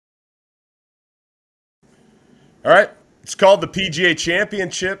All right. It's called the PGA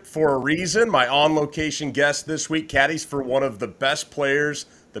Championship for a reason. My on-location guest this week, caddies for one of the best players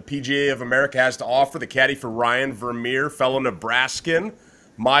the PGA of America has to offer, the caddy for Ryan Vermeer, fellow Nebraskan,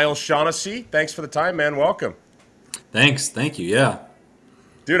 Myles Shonsey. Thanks for the time, man. Welcome. Thanks. Thank you. Yeah.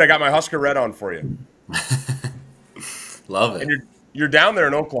 Dude, I got my Husker red on for you. Love And it. you're down there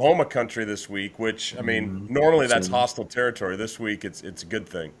in Oklahoma country this week, which, I mean, normally that's Absolutely. hostile territory. This week it's a good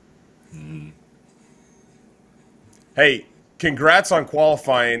thing. Hey, congrats on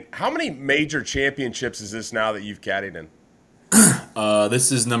qualifying. How many major championships is this now that you've caddied in?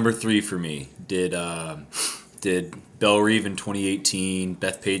 This is number 3 for me. Did Belle Reve in 2018,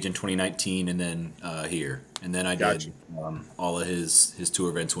 Beth Page in 2019, and then here. And then I Gotcha. did all of his tour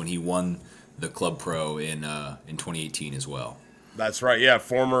events when he won the Club Pro in 2018 as well. That's right. Yeah,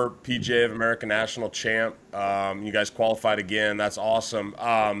 former PGA of America national champ. You guys qualified again. That's awesome.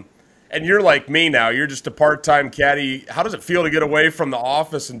 And you're like me now. You're just a part-time caddy. How does it feel to get away from the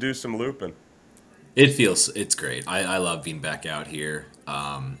office and do some looping? It's great. I love being back out here.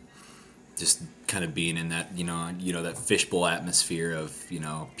 Just kind of being in that that fishbowl atmosphere of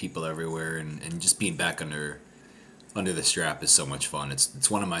people everywhere, and just being back under the strap is so much fun.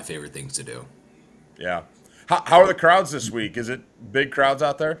 It's one of my favorite things to do. Yeah. How are the crowds this week? Is it big crowds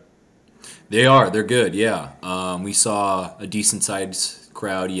out there? They're good. Yeah, we saw a decent sized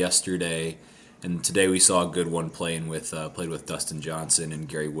crowd yesterday, and today we saw a good one played with Dustin Johnson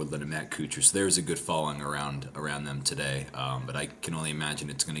and Woodland and Matt Kuchar. So there's a good following around them today. But I can only imagine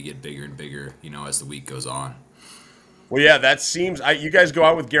it's going to get bigger and bigger, as the week goes on. Well, yeah, that seems. You guys go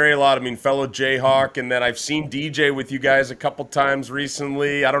out with Gary a lot. I mean, fellow Jayhawk, and then I've seen DJ with you guys a couple times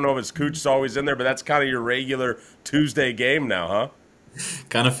recently. I don't know if his Cooch's always in there, but that's kind of your regular Tuesday game now, huh?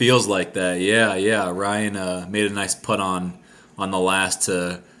 Kind of feels like that. Yeah, yeah. Ryan made a nice putt on the last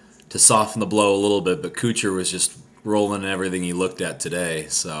to soften the blow a little bit, but Kuchar was just rolling in everything he looked at today.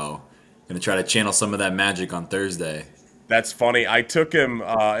 So gonna try to channel some of that magic on Thursday. That's funny. I took him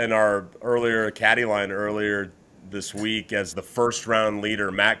in our earlier caddy line earlier this week as the first round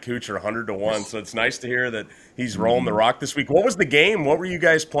leader, Matt Kuchar, 100-1. So it's nice to hear that he's rolling the rock this week. What was the game? What were you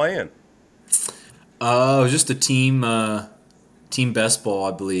guys playing? It was just a team best ball,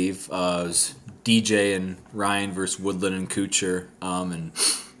 I believe. It was DJ and Ryan versus Woodland and Kuchar, and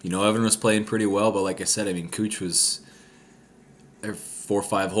Evan was playing pretty well. But like I said, I mean, Kuch was there 4 or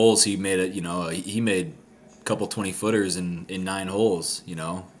 5 holes. He made it. He made a couple 20-footers in 9 holes.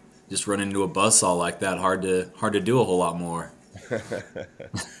 Just run into a buzzsaw like that, hard to do a whole lot more.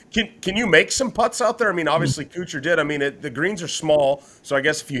 Can you make some putts out there? I mean, obviously Kuchar did. I mean, the greens are small, so I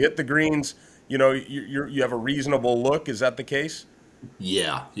guess if you hit the greens, you have a reasonable look. Is that the case?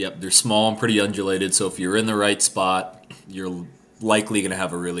 Yeah, yep. They're small and pretty undulated, so if you're in the right spot, you're likely going to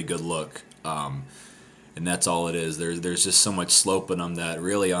have a really good look. And that's all it is. There's just so much slope in them that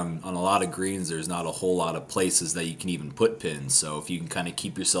really on a lot of greens, there's not a whole lot of places that you can even put pins. So if you can kind of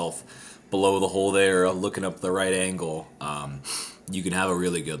keep yourself below the hole there, looking up the right angle, you can have a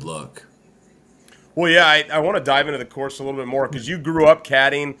really good look. Well, yeah, I want to dive into the course a little bit more because you grew up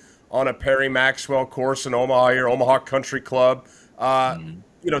caddying on a Perry Maxwell course in Omaha here, Omaha Country Club. Tell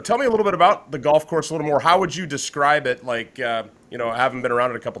me a little bit about the golf course a little more. How would you describe it? Like, having been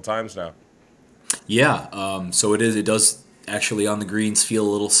around it a couple times now. Yeah, so it does actually on the greens feel a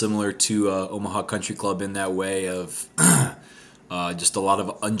little similar to Omaha Country Club in that way of just a lot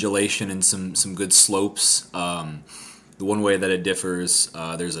of undulation and some good slopes. The one way that it differs,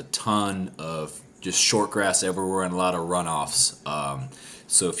 there's a ton of just short grass everywhere and a lot of runoffs.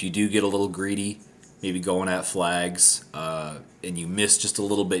 So if you do get a little greedy, maybe going at flags, and you miss just a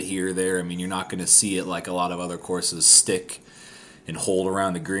little bit here or there, I mean, you're not going to see it like a lot of other courses stick and hold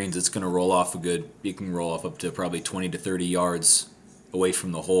around the greens. It's going to roll off you can roll off up to probably 20 to 30 yards away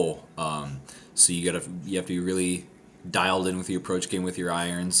from the hole. So you have to be really dialed in with your approach game with your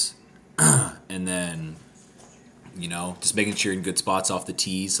irons, and then just making sure you're in good spots off the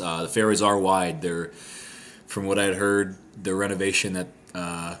tees. The fairways are wide. From what I'd heard, the renovation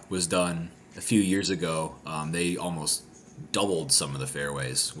that was done a few years ago, they almost doubled some of the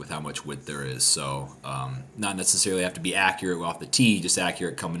fairways with how much width there is. So not necessarily have to be accurate off the tee, just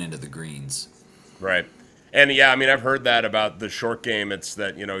accurate coming into the greens. Right. And yeah, I mean, I've heard that about the short game. It's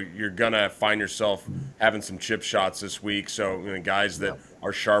that, you're going to find yourself having some chip shots this week. So, guys that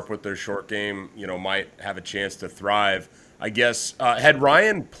are sharp with their short game, might have a chance to thrive. I guess, had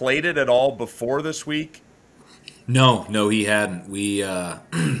Ryan played it at all before this week? No, he hadn't. We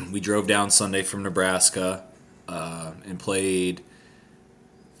we drove down Sunday from Nebraska and played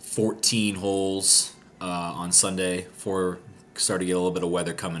 14 holes on Sunday before started to get a little bit of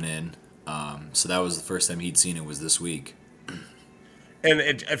weather coming in. So that was the first time he'd seen it, was this week. And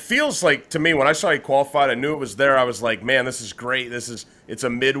it feels like, to me, when I saw he qualified, I knew it was there. I was like, man, this is great. It's a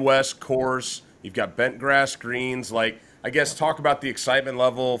Midwest course. You've got bent grass greens. Like, I guess talk about the excitement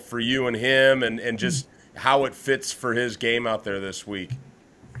level for you and him, and just how it fits for his game out there this week.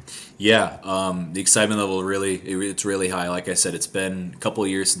 Yeah, the excitement level it's really high. Like I said, it's been a couple of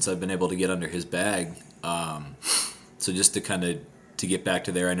years since I've been able to get under his bag. So just to get back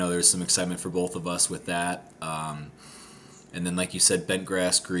to there, I know there's some excitement for both of us with that. And then, like you said, bent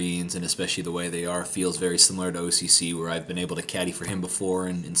grass greens, and especially the way they are, feels very similar to OCC, where I've been able to caddy for him before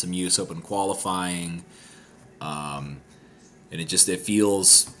in some U.S. Open qualifying. And it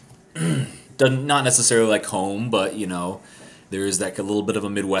feels not necessarily like home, but there is that a little bit of a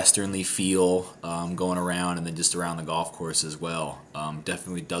Midwesternly feel going around, and then just around the golf course as well.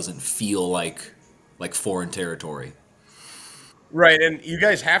 Definitely doesn't feel like foreign territory. Right, and you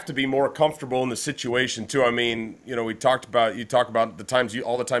guys have to be more comfortable in the situation too. I mean, you talk about all the times you've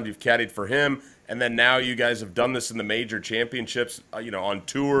caddied for him, and then now you guys have done this in the major championships, on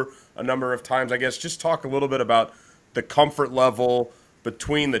tour a number of times. I guess just talk a little bit about the comfort level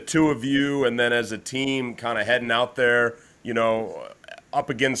between the two of you, and then as a team, kind of heading out there, up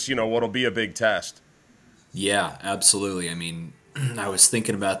against what'll be a big test. Yeah, absolutely. I mean, I was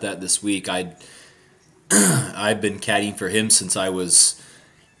thinking about that this week. I've been caddying for him since I was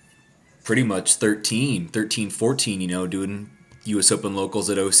pretty much 13, 14, doing U.S. Open locals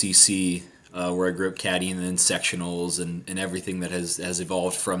at OCC, where I grew up caddying, and then sectionals and everything that has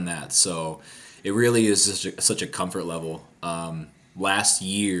evolved from that. So it really is such a comfort level. Last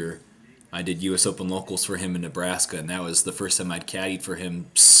year, I did U.S. Open locals for him in Nebraska, and that was the first time I'd caddied for him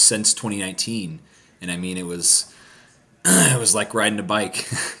since 2019. And I mean, it was like riding a bike,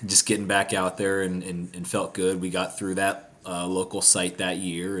 just getting back out there, and felt good. We got through that local site that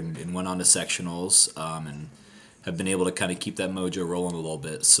year, and went on to sectionals, and have been able to kind of keep that mojo rolling a little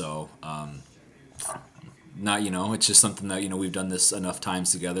bit. So it's just something that we've done this enough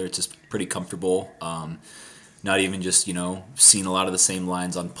times together. It's just pretty comfortable. Not even just seeing a lot of the same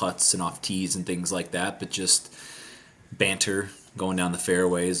lines on putts and off tees and things like that, but just banter going down the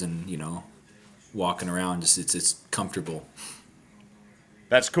fairways, and walking around. Just it's comfortable.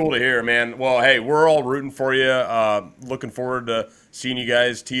 That's cool to hear, man. Well, hey, we're all rooting for you. Looking forward to seeing you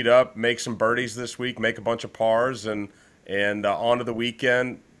guys teed up, make some birdies this week, make a bunch of pars, and on to the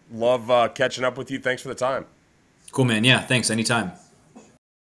weekend. Love catching up with you. Thanks for the time. Cool, man. Yeah, thanks. Anytime.